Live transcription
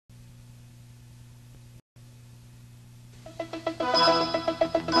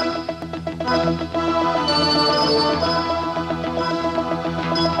In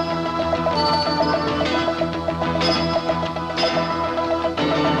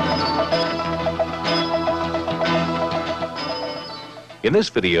this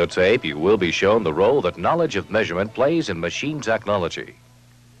videotape, you will be shown the role that knowledge of measurement plays in machine technology.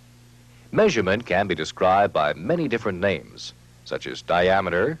 Measurement can be described by many different names, such as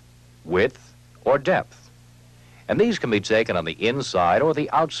diameter, width, or depth. And these can be taken on the inside or the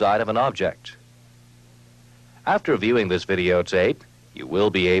outside of an object. After viewing this videotape, you will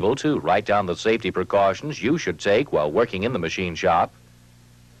be able to write down the safety precautions you should take while working in the machine shop,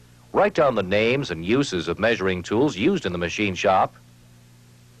 write down the names and uses of measuring tools used in the machine shop,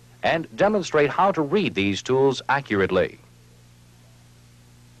 and demonstrate how to read these tools accurately.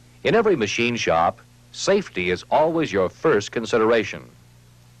 In every machine shop, safety is always your first consideration.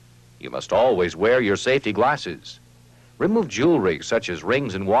 You must always wear your safety glasses. Remove jewelry such as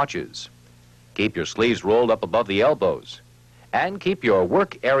rings and watches. Keep your sleeves rolled up above the elbows. And keep your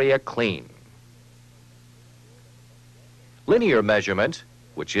work area clean. Linear measurement,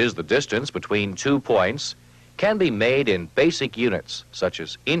 which is the distance between 2 points, can be made in basic units, such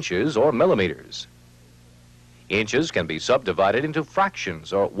as inches or millimeters. Inches can be subdivided into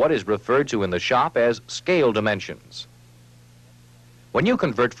fractions, or what is referred to in the shop as scale dimensions. When you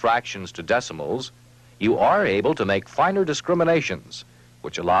convert fractions to decimals, you are able to make finer discriminations,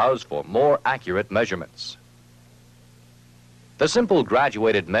 which allows for more accurate measurements. The simple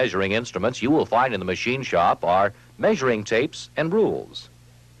graduated measuring instruments you will find in the machine shop are measuring tapes and rules.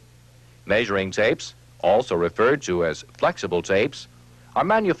 Measuring tapes, also referred to as flexible tapes, are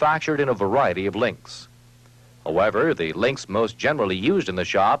manufactured in a variety of lengths. However, the lengths most generally used in the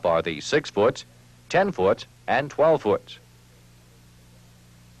shop are the 6-foot, 10-foot, and 12-foot.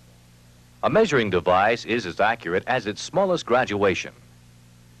 A measuring device is as accurate as its smallest graduation.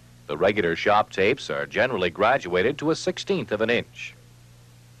 The regular shop tapes are generally graduated to a 1/16 of an inch.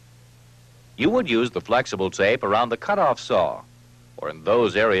 You would use the flexible tape around the cutoff saw, or in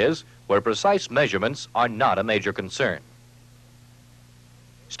those areas where precise measurements are not a major concern.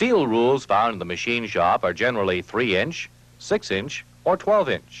 Steel rules found in the machine shop are generally 3-inch, 6-inch, or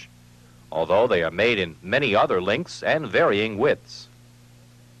 12-inch, although they are made in many other lengths and varying widths.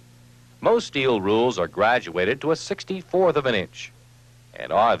 Most steel rules are graduated to a 1/64 of an inch,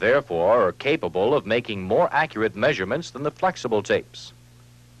 and are therefore capable of making more accurate measurements than the flexible tapes.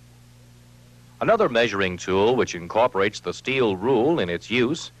 Another measuring tool which incorporates the steel rule in its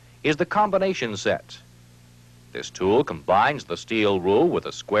use is the combination set. This tool combines the steel rule with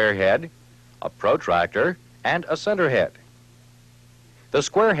a square head, a protractor, and a center head. The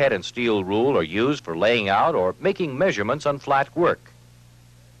square head and steel rule are used for laying out or making measurements on flat work.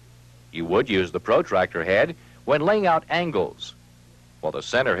 You would use the protractor head when laying out angles, while the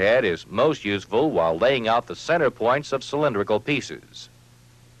center head is most useful while laying out the center points of cylindrical pieces.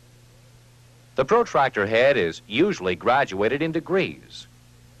 The protractor head is usually graduated in degrees,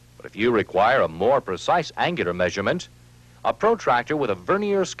 but if you require a more precise angular measurement, a protractor with a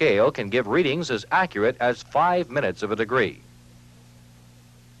vernier scale can give readings as accurate as 5/minutes of a degree.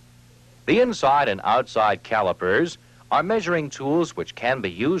 The inside and outside calipers are measuring tools which can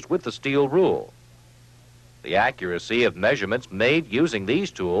be used with the steel rule. The accuracy of measurements made using these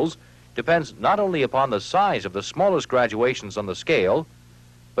tools depends not only upon the size of the smallest graduations on the scale,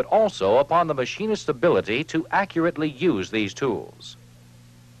 but also upon the machinist's ability to accurately use these tools.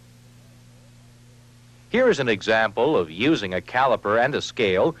 Here is an example of using a caliper and a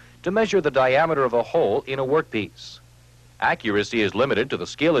scale to measure the diameter of a hole in a workpiece. Accuracy is limited to the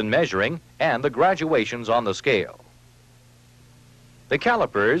skill in measuring and the graduations on the scale. The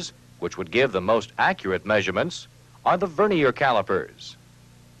calipers, which would give the most accurate measurements, are the Vernier calipers.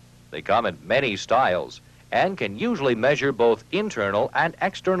 They come in many styles and can usually measure both internal and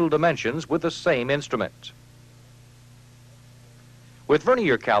external dimensions with the same instrument. With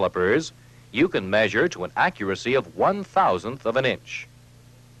Vernier calipers, you can measure to an accuracy of 1/1000th of an inch.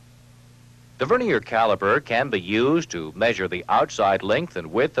 The Vernier caliper can be used to measure the outside length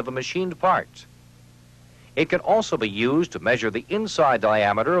and width of a machined part. It can also be used to measure the inside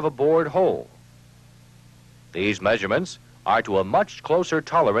diameter of a bored hole. These measurements are to a much closer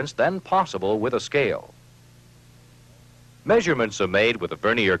tolerance than possible with a scale. Measurements are made with a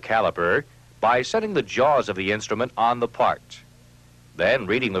Vernier caliper by setting the jaws of the instrument on the part, then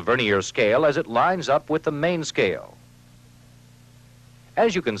reading the Vernier scale as it lines up with the main scale.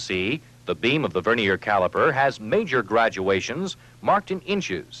 As you can see, the beam of the Vernier caliper has major graduations marked in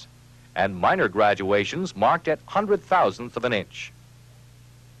inches and minor graduations marked at 100,000th of an inch.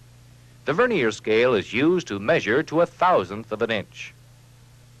 The Vernier scale is used to measure to 1/1000th of an inch.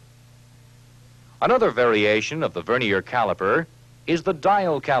 Another variation of the Vernier caliper is the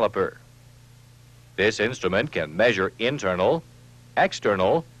dial caliper. This instrument can measure internal,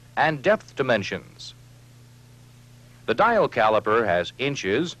 external, and depth dimensions. The dial caliper has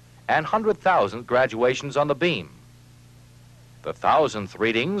inches and 100,000th graduations on the beam. The 1,000th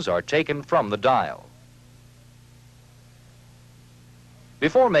readings are taken from the dial.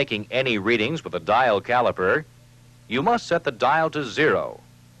 Before making any readings with a dial caliper, you must set the dial to 0,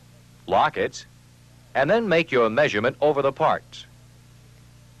 lock it, and then make your measurement over the part.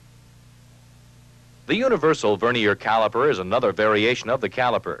 The universal Vernier caliper is another variation of the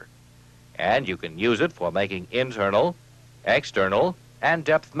caliper, and you can use it for making internal, external, and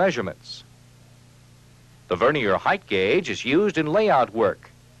depth measurements. The Vernier height gauge is used in layout work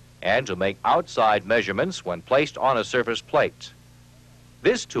and to make outside measurements when placed on a surface plate.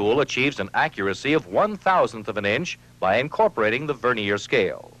 This tool achieves an accuracy of 1,000th of an inch by incorporating the Vernier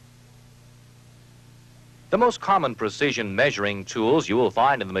scale. The most common precision measuring tools you will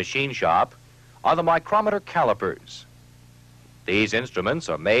find in the machine shop are the micrometer calipers. These instruments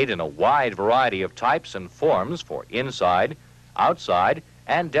are made in a wide variety of types and forms for inside, outside,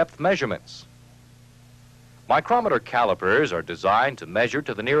 and depth measurements. Micrometer calipers are designed to measure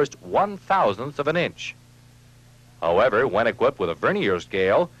to the nearest 1,000th of an inch. However, when equipped with a Vernier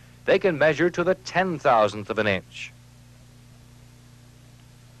scale, they can measure to the 10,000th of an inch.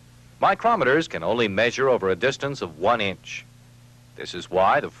 Micrometers can only measure over a distance of 1 inch. This is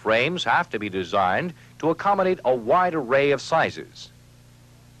why the frames have to be designed to accommodate a wide array of sizes.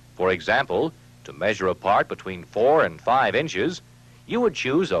 For example, to measure a part between 4 and 5 inches, you would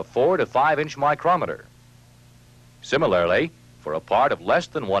choose a 4 to 5 inch micrometer. Similarly, for a part of less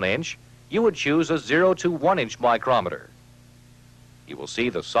than 1 inch, you would choose a 0 to 1 inch micrometer. You will see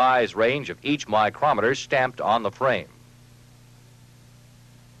the size range of each micrometer stamped on the frame.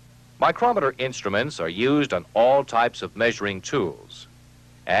 Micrometer instruments are used on all types of measuring tools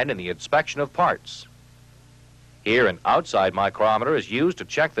and in the inspection of parts. Here, an outside micrometer is used to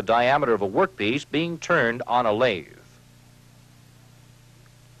check the diameter of a workpiece being turned on a lathe.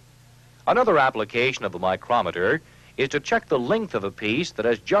 Another application of the micrometer is to check the length of a piece that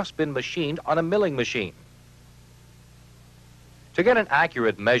has just been machined on a milling machine. To get an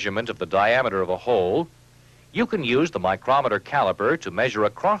accurate measurement of the diameter of a hole, you can use the micrometer caliper to measure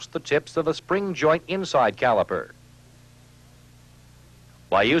across the tips of a spring joint inside caliper.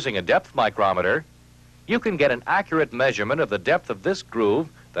 By using a depth micrometer, you can get an accurate measurement of the depth of this groove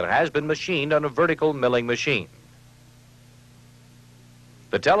that has been machined on a vertical milling machine.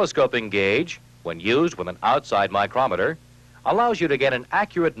 The telescoping gauge, when used with an outside micrometer, allows you to get an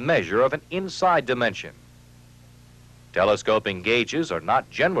accurate measure of an inside dimension. Telescoping gauges are not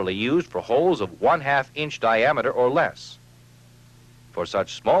generally used for holes of 1/2 inch diameter or less. For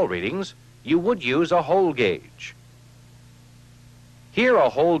such small readings, you would use a hole gauge. Here, a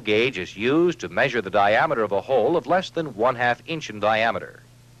hole gauge is used to measure the diameter of a hole of less than 1/2 inch in diameter.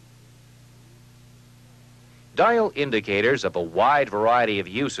 Dial indicators have a wide variety of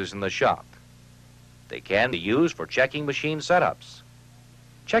uses in the shop. They can be used for checking machine setups,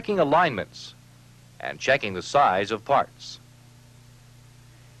 checking alignments, and checking the size of parts.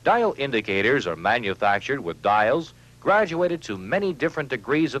 Dial indicators are manufactured with dials graduated to many different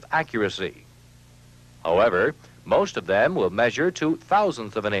degrees of accuracy. However, most of them will measure to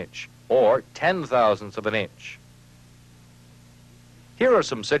 1,000th of an inch or 10,000th of an inch. Here are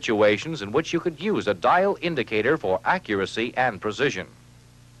some situations in which you could use a dial indicator for accuracy and precision.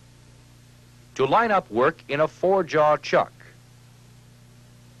 To line up work in a 4-jaw chuck.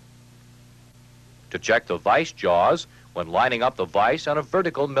 To check the vise jaws when lining up the vise on a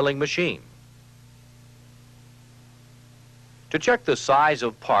vertical milling machine. To check the size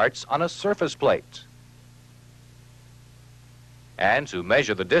of parts on a surface plate. And to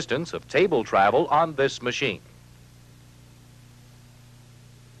measure the distance of table travel on this machine.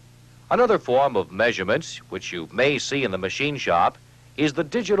 Another form of measurement, which you may see in the machine shop, is the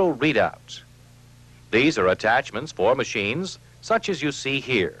digital readout. These are attachments for machines, such as you see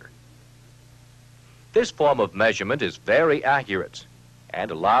here. This form of measurement is very accurate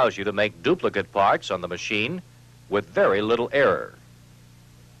and allows you to make duplicate parts on the machine with very little error.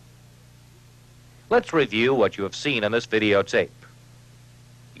 Let's review what you have seen on this videotape.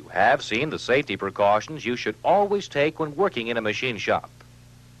 You have seen the safety precautions you should always take when working in a machine shop.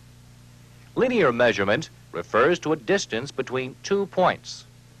 Linear measurement refers to a distance between 2 points.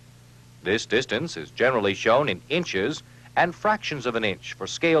 This distance is generally shown in inches and fractions of an inch for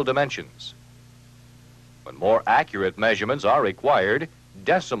scale dimensions. When more accurate measurements are required,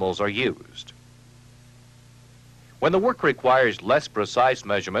 decimals are used. When the work requires less precise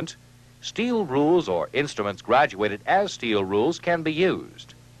measurement, steel rules or instruments graduated as steel rules can be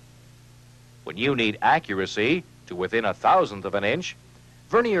used. When you need accuracy to within 1/1000th of an inch,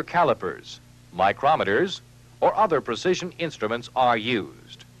 Vernier calipers, micrometers, or other precision instruments are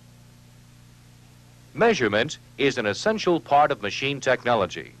used. Measurement is an essential part of machine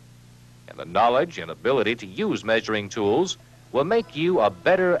technology, and the knowledge and ability to use measuring tools will make you a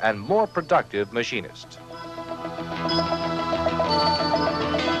better and more productive machinist.